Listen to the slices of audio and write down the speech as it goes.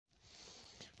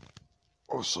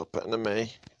What's up, anime?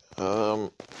 Yeah,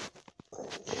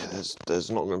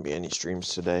 there's not gonna be any streams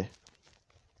today.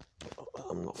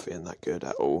 I'm not feeling that good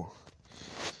at all.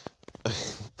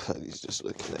 But he's just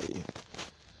looking at you.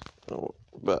 Oh,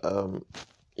 but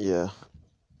yeah,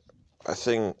 I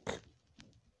think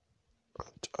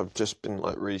I've just been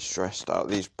like really stressed out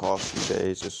these past few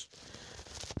days. Just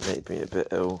made me a bit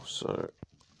ill, so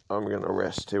I'm gonna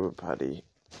rest here with Paddy,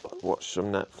 watch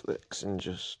some Netflix, and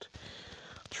just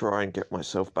try and get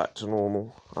myself back to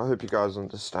normal. I hope you guys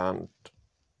understand.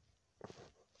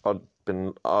 I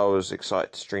was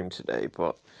excited to stream today,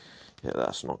 but yeah,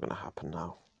 that's not gonna happen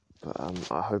now. But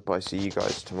I hope I see you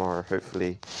guys tomorrow.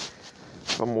 Hopefully,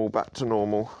 I'm all back to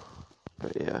normal.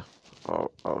 But yeah,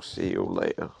 I'll see you all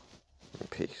later. In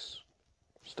peace.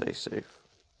 Stay safe.